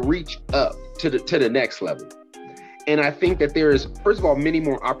trying to reach up to the next level. And I think that there is, first of all, many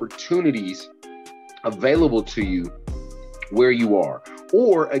more opportunities available to you where you are.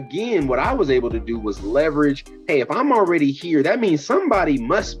 Or again, what I was able to do was leverage, hey, if I'm already here, that means somebody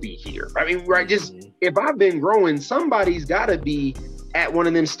must be here. I mean, right? Just if I've been growing, somebody's got to be at one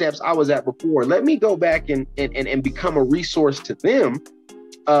of them steps I was at before. Let me go back and become a resource to them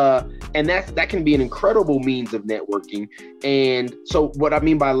And that can be an incredible means of networking. And so what I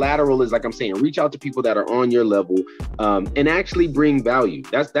mean by lateral is, like I'm saying, reach out to people that are on your level, and actually bring value.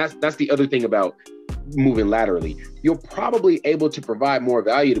 That's the other thing about moving laterally. You're probably able to provide more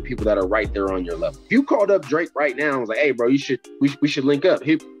value to people that are right there on your level. If you called up Drake right now and was like, hey bro, we should link up,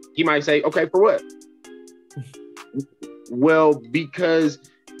 he might say, okay, for what? Well, because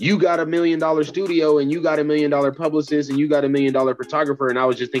you got $1 million studio and you got $1 million publicist and you got $1 million photographer, and I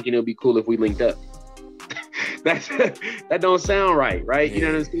was just thinking it would be cool if we linked up. That don't sound right? Yeah. You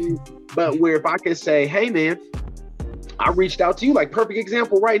know what I'm saying? But where if I could say, hey man, I reached out to you, like perfect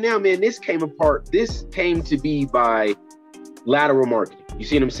example right now, man, this came to be by lateral marketing. You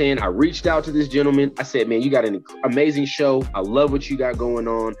see what I'm saying? I reached out to this gentleman. I said, man, you got an amazing show. I love what you got going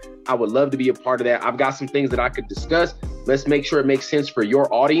on. I would love to be a part of that. I've got some things that I could discuss. Let's make sure it makes sense for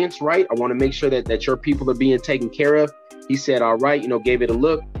your audience, right? I want to make sure that your people are being taken care of. He said, all right, gave it a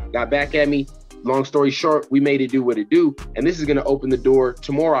look, got back at me. Long story short, we made it do what it do. And this is going to open the door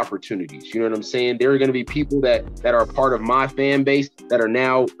to more opportunities. You know what I'm saying? There are going to be people that are part of my fan base that are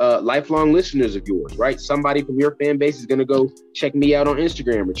now lifelong listeners of yours, right? Somebody from your fan base is going to go check me out on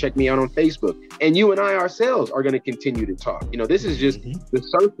Instagram or check me out on Facebook. And you and I ourselves are going to continue to talk. This is just the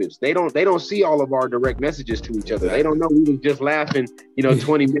surface. They don't see all of our direct messages to each other. They don't know we was just laughing,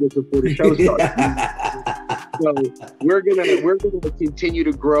 20 minutes before the show started. So we're gonna continue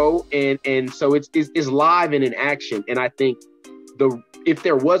to grow, and so it's live and in action. And I think if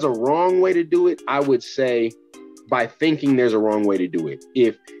there was a wrong way to do it, I would say by thinking there's a wrong way to do it.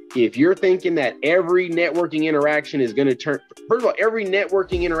 If you're thinking that every networking interaction is going to turn, first of all, every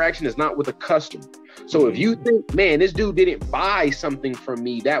networking interaction is not with a customer. So if you think, man, this dude didn't buy something from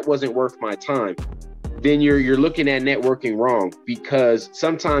me, that wasn't worth my time, then you're looking at networking wrong, because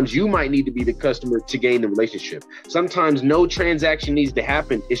sometimes you might need to be the customer to gain the relationship. Sometimes no transaction needs to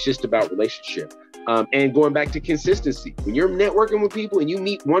happen. It's just about relationship. And going back to consistency, when you're networking with people and you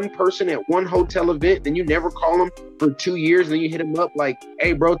meet one person at one hotel event, then you never call them for 2 years, and then you hit them up like,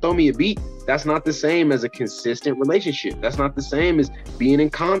 hey bro, throw me a beat. That's not the same as a consistent relationship. That's not the same as being in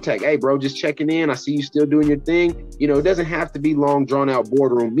contact. Hey bro, just checking in. I see you still doing your thing. It doesn't have to be long drawn out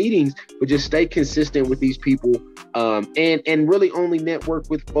boardroom meetings, but just stay consistent with these people. And really only network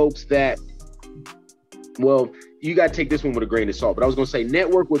with folks that, well, you got to take this one with a grain of salt, but I was going to say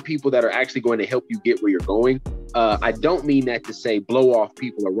network with people that are actually going to help you get where you're going. I don't mean that to say blow off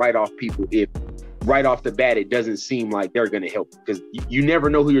people or write off people if right off the bat it doesn't seem like they're going to help, because you never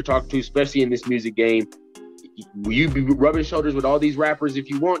know who you're talking to, especially in this music game. You be rubbing shoulders with all these rappers if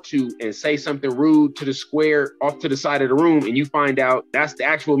you want to, and say something rude to the square off to the side of the room, and you find out that's the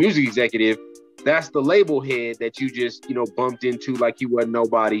actual music executive. That's the label head that you just, bumped into like you wasn't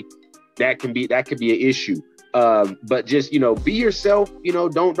nobody. That could be an issue. But just, be yourself,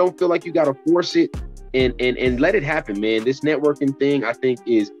 don't feel like you got to force it, and let it happen, man. This networking thing, I think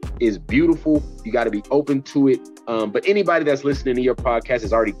is beautiful. You got to be open to it. But anybody that's listening to your podcast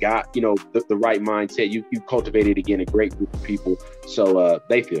has already got, the right mindset. You cultivated, again, a great group of people. So,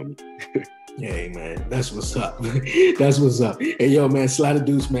 they feel me. Hey man, that's what's up. That's what's up. Hey yo man, Sly Tha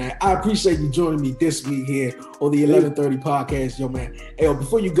Deuce, man. I appreciate you joining me this week here on the 1130 podcast, yo man. Hey yo,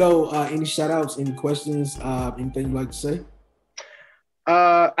 before you go, any shout outs, any questions, anything you'd like to say?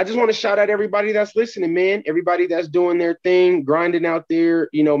 I just want to shout out everybody that's listening, man. Everybody that's doing their thing, grinding out there,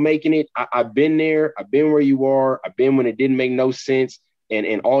 making it. I've been there. I've been where you are. I've been when it didn't make no sense,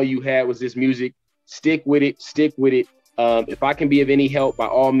 and all you had was this music. Stick with it. If I can be of any help, by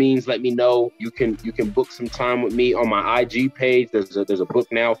all means, let me know. You can book some time with me on my IG page. There's a book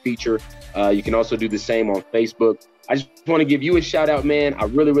now feature. You can also do the same on Facebook. I just want to give you a shout out, man. I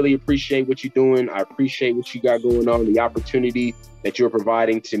really, really appreciate what you're doing. I appreciate what you got going on, the opportunity that you're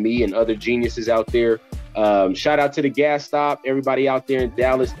providing to me and other geniuses out there. Shout out to the gas stop, everybody out there in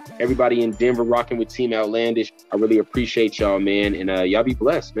Dallas, everybody in Denver rocking with Team Outlandish. I really appreciate y'all, man. And y'all be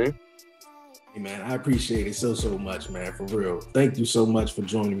blessed, man. Hey man, I appreciate it so much, man, for real. Thank you so much for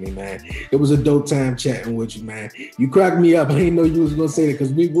joining me, man. It was a dope time chatting with you, man. You cracked me up. I didn't know you was gonna say that,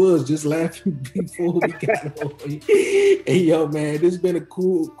 because we was just laughing before we got on. Hey yo, man, this has been a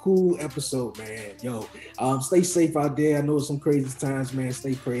cool episode, man. Yo, stay safe out there. I know it's some crazy times, man.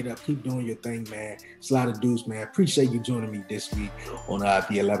 Stay prayed up. Keep doing your thing, man. Sly Tha Deuce, man. Appreciate you joining me this week on the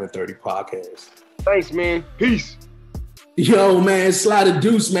 1130 podcast. Thanks, man. Peace. Yo, man, Sly Tha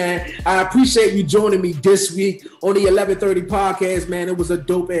Deuce, man. I appreciate you joining me this week on the 1130 podcast, man. It was a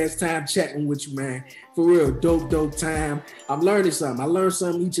dope-ass time chatting with you, man. For real, dope time. I'm learning something. I learn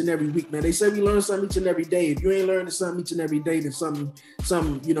something each and every week, man. They say we learn something each and every day. If you ain't learning something each and every day, then something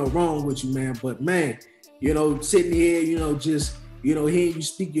wrong with you, man. But, man, sitting here, just you know, hearing you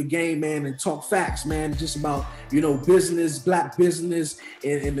speak your game, man, and talk facts, man, just about, you know, business, black business,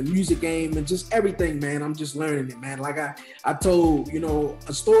 and the music game, and just everything, man. I'm just learning it, man. Like I told, you know,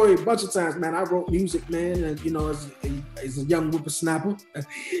 a story a bunch of times, man. I wrote music, man, and, you know, as a young whippersnapper,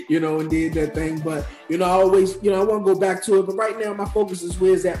 you know, and did that thing. But, you know, I always, you know, I want to go back to it. But right now, my focus is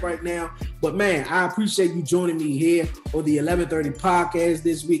where it's at right now. But, man, I appreciate you joining me here on the 1130 podcast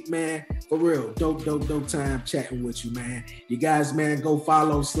this week, man. For real, dope time chatting with you, man. You guys, man, go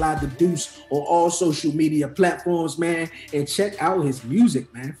follow Sly Tha Deuce on all social media platforms, man, and check out his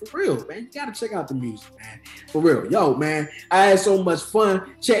music, man. For real, man. You gotta check out the music, man. For real. Yo, man, I had so much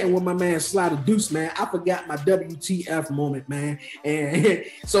fun chatting with my man Sly Tha Deuce, man. I forgot my WTF moment, man. And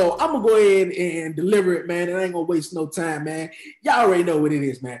so I'm gonna go ahead and deliver it, man. And I ain't gonna waste no time, man. Y'all already know what it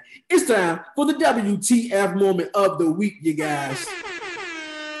is, man. It's time for the WTF moment of the week, you guys.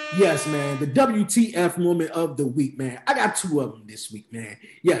 Yes, man, the WTF moment of the week, man. I got 2 of them this week, man.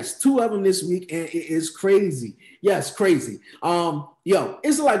 Yes, 2 of them this week, and it is crazy. Yes, crazy. Yo,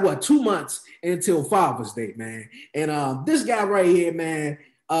 it's like, what, 2 months until Father's Day, man. And this guy right here, man,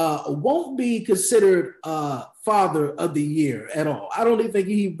 won't be considered Father of the Year at all. I don't even think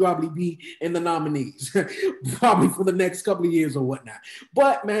he'd probably be in the nominees, probably for the next couple of years or whatnot.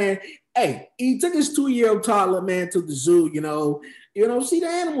 But, man, hey, he took his 2-year-old toddler, man, to the zoo, you know, see the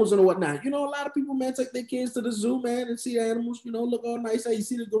animals and whatnot. You know, a lot of people, man, take their kids to the zoo, man, and see the animals, you know, look all nice. Hey, you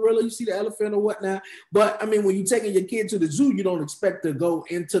see the gorilla, you see the elephant or whatnot. But, I mean, when you're taking your kid to the zoo, you don't expect to go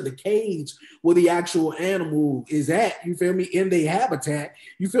into the cage where the actual animal is at, you feel me, in their habitat.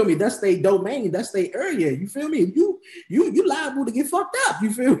 You feel me? That's their domain. That's their area. You feel me? You liable to get fucked up,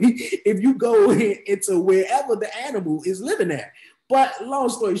 you feel me, if you go into wherever the animal is living at. But long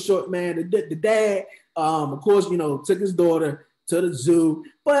story short, man, the dad, of course, you know, took his daughter to the zoo,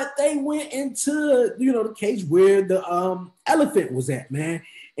 but they went into, you know, the cage where the elephant was at, man.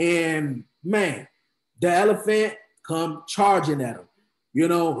 And man, the elephant come charging at him, you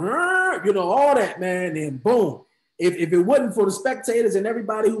know, all that, man. And boom, if it wasn't for the spectators and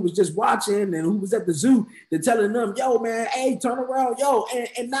everybody who was just watching and who was at the zoo, they're telling them, yo, man, hey, turn around, yo.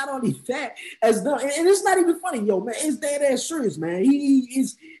 And not only that, and it's not even funny, yo, man, it's dead ass serious, man. He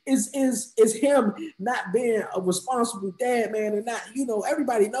is him not being a responsible dad, man, and not, you know,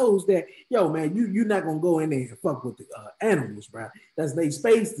 everybody knows that, yo, man, you're not gonna go in there and fuck with the animals, bro. That's their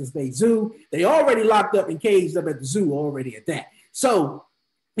space, that's their zoo. They already locked up and caged up at the zoo already at that. So,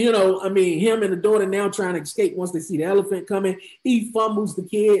 you know, I mean, him and the daughter now trying to escape once they see the elephant coming. He fumbles the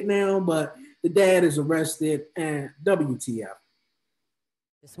kid now, but the dad is arrested, and WTF.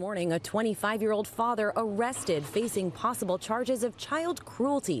 This morning, a 25-year-old father arrested facing possible charges of child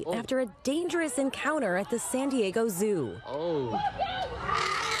cruelty after a dangerous encounter at the San Diego Zoo.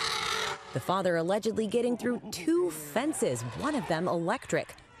 The father allegedly getting through 2 fences, one of them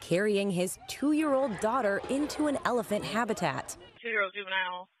electric, carrying his 2-year-old daughter into an elephant habitat. 2-year-old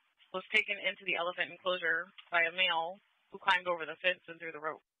juvenile was taken into the elephant enclosure by a male who climbed over the fence and through the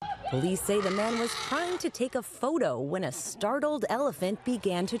rope. Police say the man was trying to take a photo when a startled elephant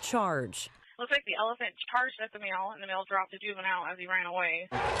began to charge. Looks like the elephant charged at the male, and the male dropped the juvenile as he ran away.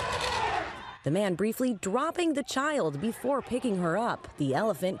 The man briefly dropping the child before picking her up, the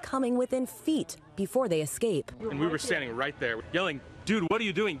elephant coming within feet before they escape. And we were standing right there yelling, dude, what are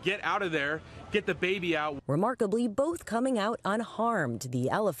you doing? Get out of there. Get the baby out. Remarkably, both coming out unharmed. The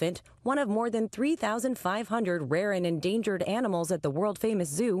elephant, one of more than 3,500 rare and endangered animals at the world-famous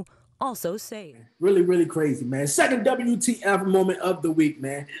zoo, also safe. Really, really crazy, man. Second WTF moment of the week,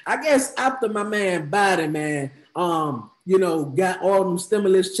 man. I guess after my man Biden, man, you know, got all them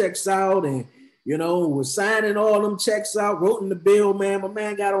stimulus checks out and, you know, was signing all them checks out, wrote in the bill, man. My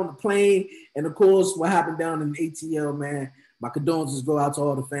man got on the plane. And, of course, what happened down in ATL, man, my condolences go out to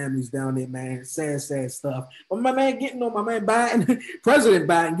all the families down there, man. Sad, sad stuff. But my man Biden, President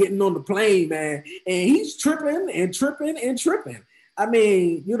Biden getting on the plane, man, and he's tripping and tripping and tripping. I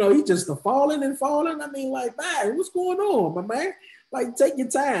mean, you know, he just falling and falling. I mean, like, Biden, what's going on, my man? Like, take your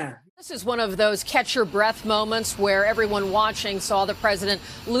time. This is one of those catch your breath moments where everyone watching saw the president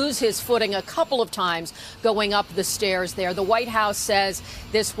lose his footing a couple of times going up the stairs there. The White House says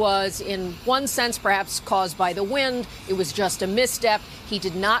this was, in one sense, perhaps caused by the wind. It was just a misstep. He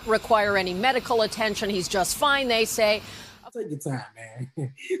did not require any medical attention. He's just fine, they say. Take your time,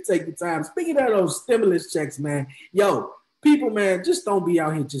 man. Take your time. Speaking of those stimulus checks, man, yo, people, man, just don't be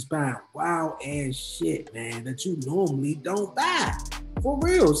out here just buying wild ass shit, man, that you normally don't buy. For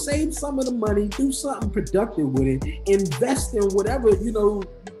real, save some of the money, do something productive with it, invest in whatever, you know.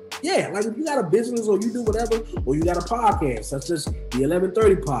 Yeah, like if you got a business or you do whatever, or you got a podcast, such as the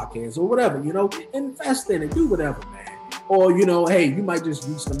 1130 podcast or whatever, you know, invest in it, do whatever, man. Or, you know, hey, you might just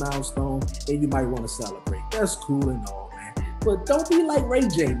reach the milestone and you might want to celebrate. That's cool and all, man. But don't be like Ray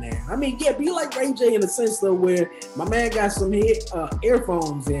J, man. I mean, yeah, be like Ray J in the sense though where my man got some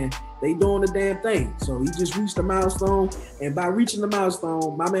earphones and they doing the damn thing. So he just reached the milestone, and by reaching the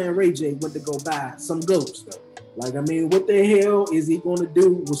milestone, my man Ray J went to go buy some goats though. Like, I mean, what the hell is he gonna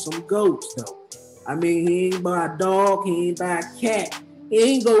do with some goats though? I mean, he ain't buy a dog, he ain't buy a cat, he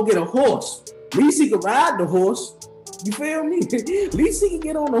ain't go get a horse. At least he could ride the horse. You feel me? At least he can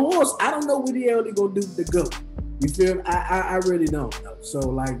get on the horse. I don't know what the hell he gonna do with the goat. You feel me? I really don't know. So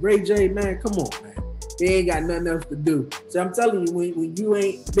like Ray J, man, come on, man. He ain't got nothing else to do. So I'm telling you, when you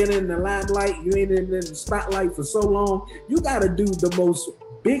ain't been in the limelight, you ain't in the spotlight for so long, you gotta do the most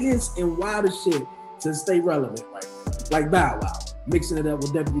biggest and wildest shit to stay relevant right now. Like Bow Wow, mixing it up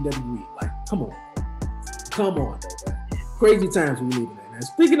with WWE. Like, come on. Come on, though, man. Crazy times we living in, man.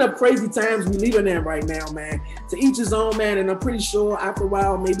 Speaking of crazy times we living in right now, man, to each his own, man, and I'm pretty sure after a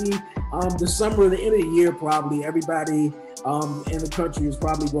while, maybe the summer or the end of the year, probably everybody in the country is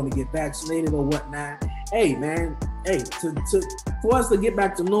probably going to get vaccinated or whatnot. Hey, man, hey, for us to get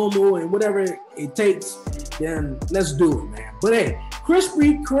back to normal and whatever it takes, then let's do it, man. But hey,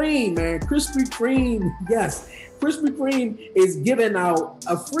 Krispy Kreme, man, Krispy Kreme, yes, Krispy Kreme is giving out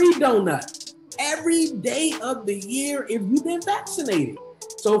a free donut every day of the year if you've been vaccinated.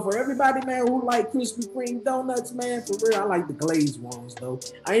 So for everybody, man, who like Krispy Kreme donuts, man, for real, I like the glazed ones though.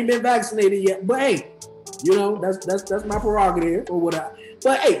 I ain't been vaccinated yet, but hey, you know, that's my prerogative or whatever.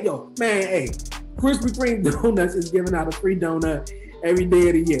 But hey, yo, man, hey, Krispy Kreme donuts is giving out a free donut every day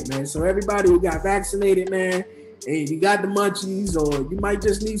of the year, man. So everybody who got vaccinated, man, and you got the munchies, or you might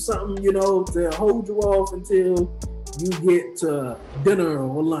just need something, you know, to hold you off until you get to dinner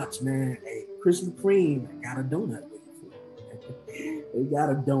or lunch, man. Hey, Krispy Kreme got a donut waiting for you. They got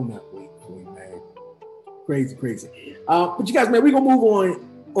a donut waiting for you, man. Crazy. But you guys, man, we're gonna move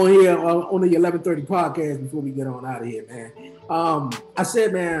on here on the 11:30 podcast before we get on out of here, man. I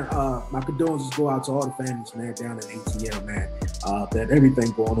said, man, my condolences go out to all the families, man, down in ATL, man. That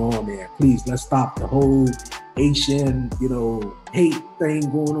everything going on, man. Please, let's stop the whole Asian, you know, hate thing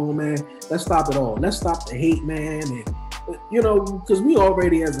going on, man. Let's stop it all. Let's stop the hate, man. And, you know, because we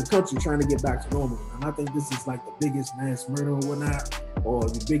already as a country trying to get back to normal. And I think this is like the biggest mass murder or whatnot, or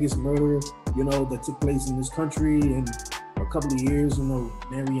the biggest murder, you know, that took place in this country in a couple of years, you know,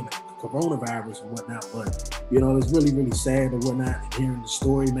 marrying the coronavirus and whatnot. But, you know, it's really, really sad and whatnot. And hearing the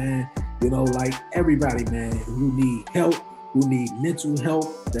story, man, you know, like everybody, man, who need help, who need mental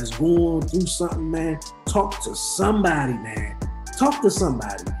health, that's going through something, man, talk to somebody, man. Talk to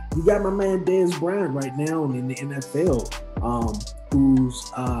somebody. You got my man Dez Bryant right now in the NFL,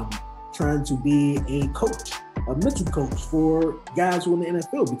 who's trying to be a coach, a mental coach for guys who are in the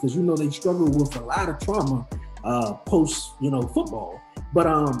NFL, because, you know, they struggle with a lot of trauma post, you know, football. But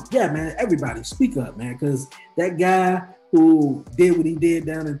yeah, man, everybody speak up, man, because that guy who did what he did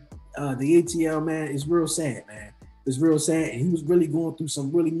down in the ATL, man, is real sad, man. It's real sad, and he was really going through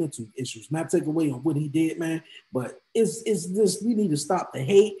some really mental issues. Not take away on what he did, man, but it's just, we need to stop the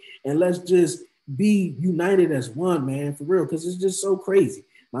hate and let's just be united as one, man, for real, because it's just so crazy.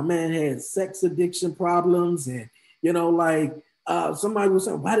 My man had sex addiction problems, and, you know, like somebody was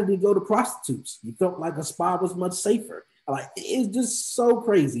saying, why did he go to prostitutes? He felt like a spa was much safer. Like, it's just so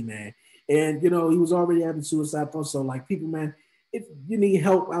crazy, man. And, you know, he was already having suicide thoughts. So, like, people, man, if you need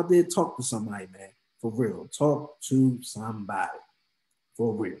help out there, talk to somebody, man. For real. Talk to somebody.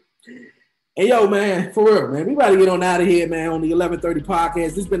 For real. Hey, yo, man, for real, man. We about to get on out of here, man, on the 11:30 podcast.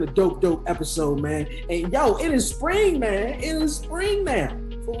 This has been a dope episode, man. And, yo, it is spring, man. It is spring now.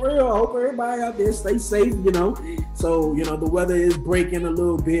 For real. I hope everybody out there stay safe, you know. So, you know, the weather is breaking a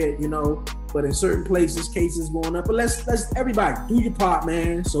little bit, you know, but in certain places, cases going up. But let's everybody do your part,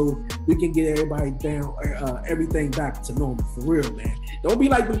 man, so we can get everybody down, everything back to normal, for real, man. Don't be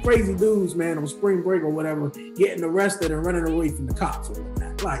like the crazy dudes, man, on spring break or whatever, getting arrested and running away from the cops or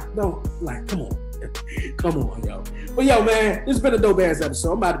whatnot. Like, come on. Come on, yo. But, yo, man, this has been a dope-ass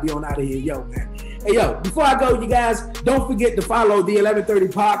episode. I'm about to be on out of here, yo, man. Hey, yo, before I go, you guys, don't forget to follow the 11:30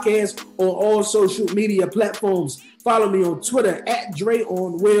 podcast on all social media platforms. Follow me on Twitter at Dre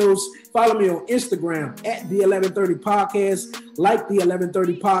on Wheels. Follow me on Instagram at the 11:30 podcast. Like the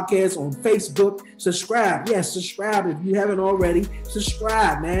 11:30 podcast on Facebook. Subscribe. Yes, subscribe if you haven't already.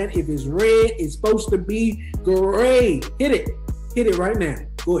 Subscribe, man. If it's red, it's supposed to be gray. Hit it. Hit it right now.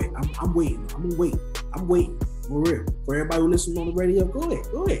 Go ahead. I'm waiting. I'm waiting. For real. For everybody who listens on the radio, go ahead.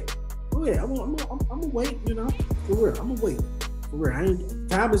 I'm gonna wait, you know. For real. I'm gonna wait. For real.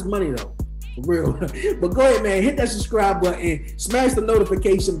 Time is money, though. For For real. But go ahead, man. Hit that subscribe button. Smash the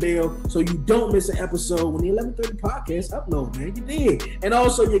notification bell so you don't miss an episode when the 1130 podcast upload, man. You did. And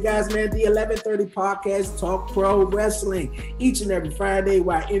also, you guys, man, the 1130 podcast talk pro wrestling each and every Friday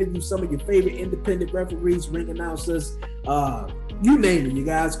where I interview some of your favorite independent referees, ring announcers, you name it, you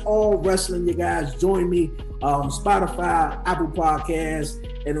guys. All wrestling, you guys. Join me on Spotify, Apple Podcasts,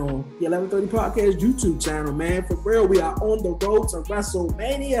 and on the 1130 Podcast YouTube channel, man. For real, we are on the road to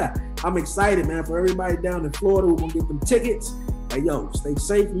WrestleMania. I'm excited, man, for everybody down in Florida. We're going to get them tickets. Hey, yo, stay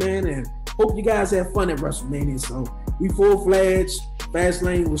safe, man, and hope you guys have fun at WrestleMania. So we full-fledged.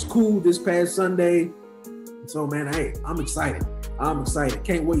 Fastlane was cool this past Sunday. So, man, hey, I'm excited.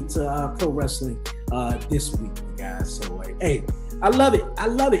 Can't wait to pro wrestling this week, you guys. So, hey, I love it.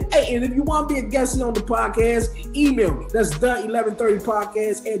 Hey, and if you want to be a guest on the podcast, email me. That's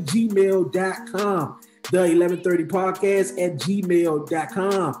the1130podcast@gmail.com.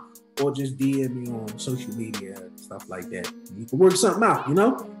 The1130podcast@gmail.com. Or just DM me on social media and stuff like that. You can work something out, you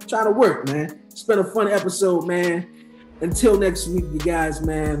know? Try to work, man. It's been a fun episode, man. Until next week, you guys,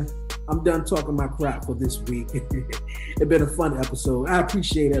 man. I'm done talking my crap for this week. It's been a fun episode. I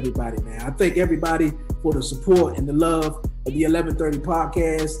appreciate everybody, man. I thank everybody for the support and the love of the 1130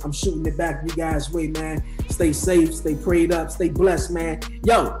 podcast. I'm shooting it back you guys' way, man. Stay safe, stay prayed up, stay blessed, man.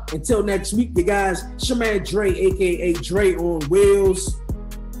 Yo, until next week, you guys. It's your man Dre, a.k.a. Dre on Wheels.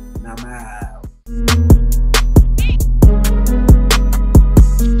 And I'm out.